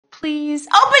Please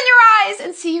open your eyes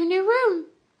and see your new room.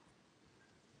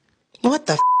 What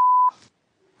the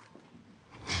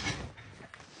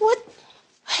What?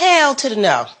 Hell to the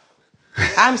no.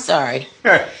 I'm sorry.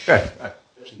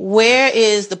 Where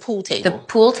is the pool table? The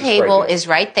pool table is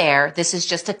right there. This is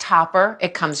just a topper.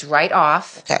 It comes right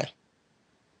off. Okay.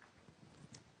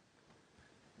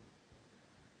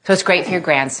 So it's great for your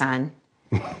grandson.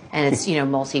 And it's,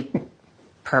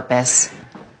 multi-purpose.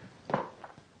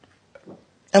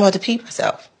 I'm about to pee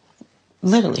myself.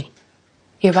 Literally.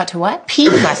 You're about to what? Pee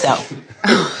myself.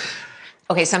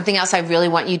 Okay, something else I really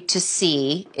want you to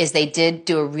see is they did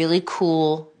do a really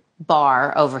cool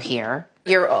bar over here.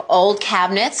 Your old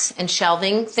cabinets and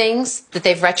shelving things that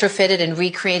they've retrofitted and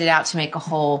recreated out to make a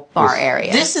whole bar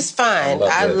area. This is fine.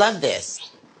 I love this.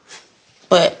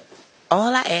 But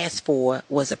all I asked for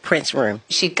was a Prince room.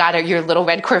 She got your little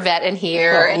red Corvette in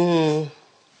here.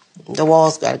 The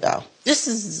walls gotta go. This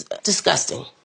is disgusting.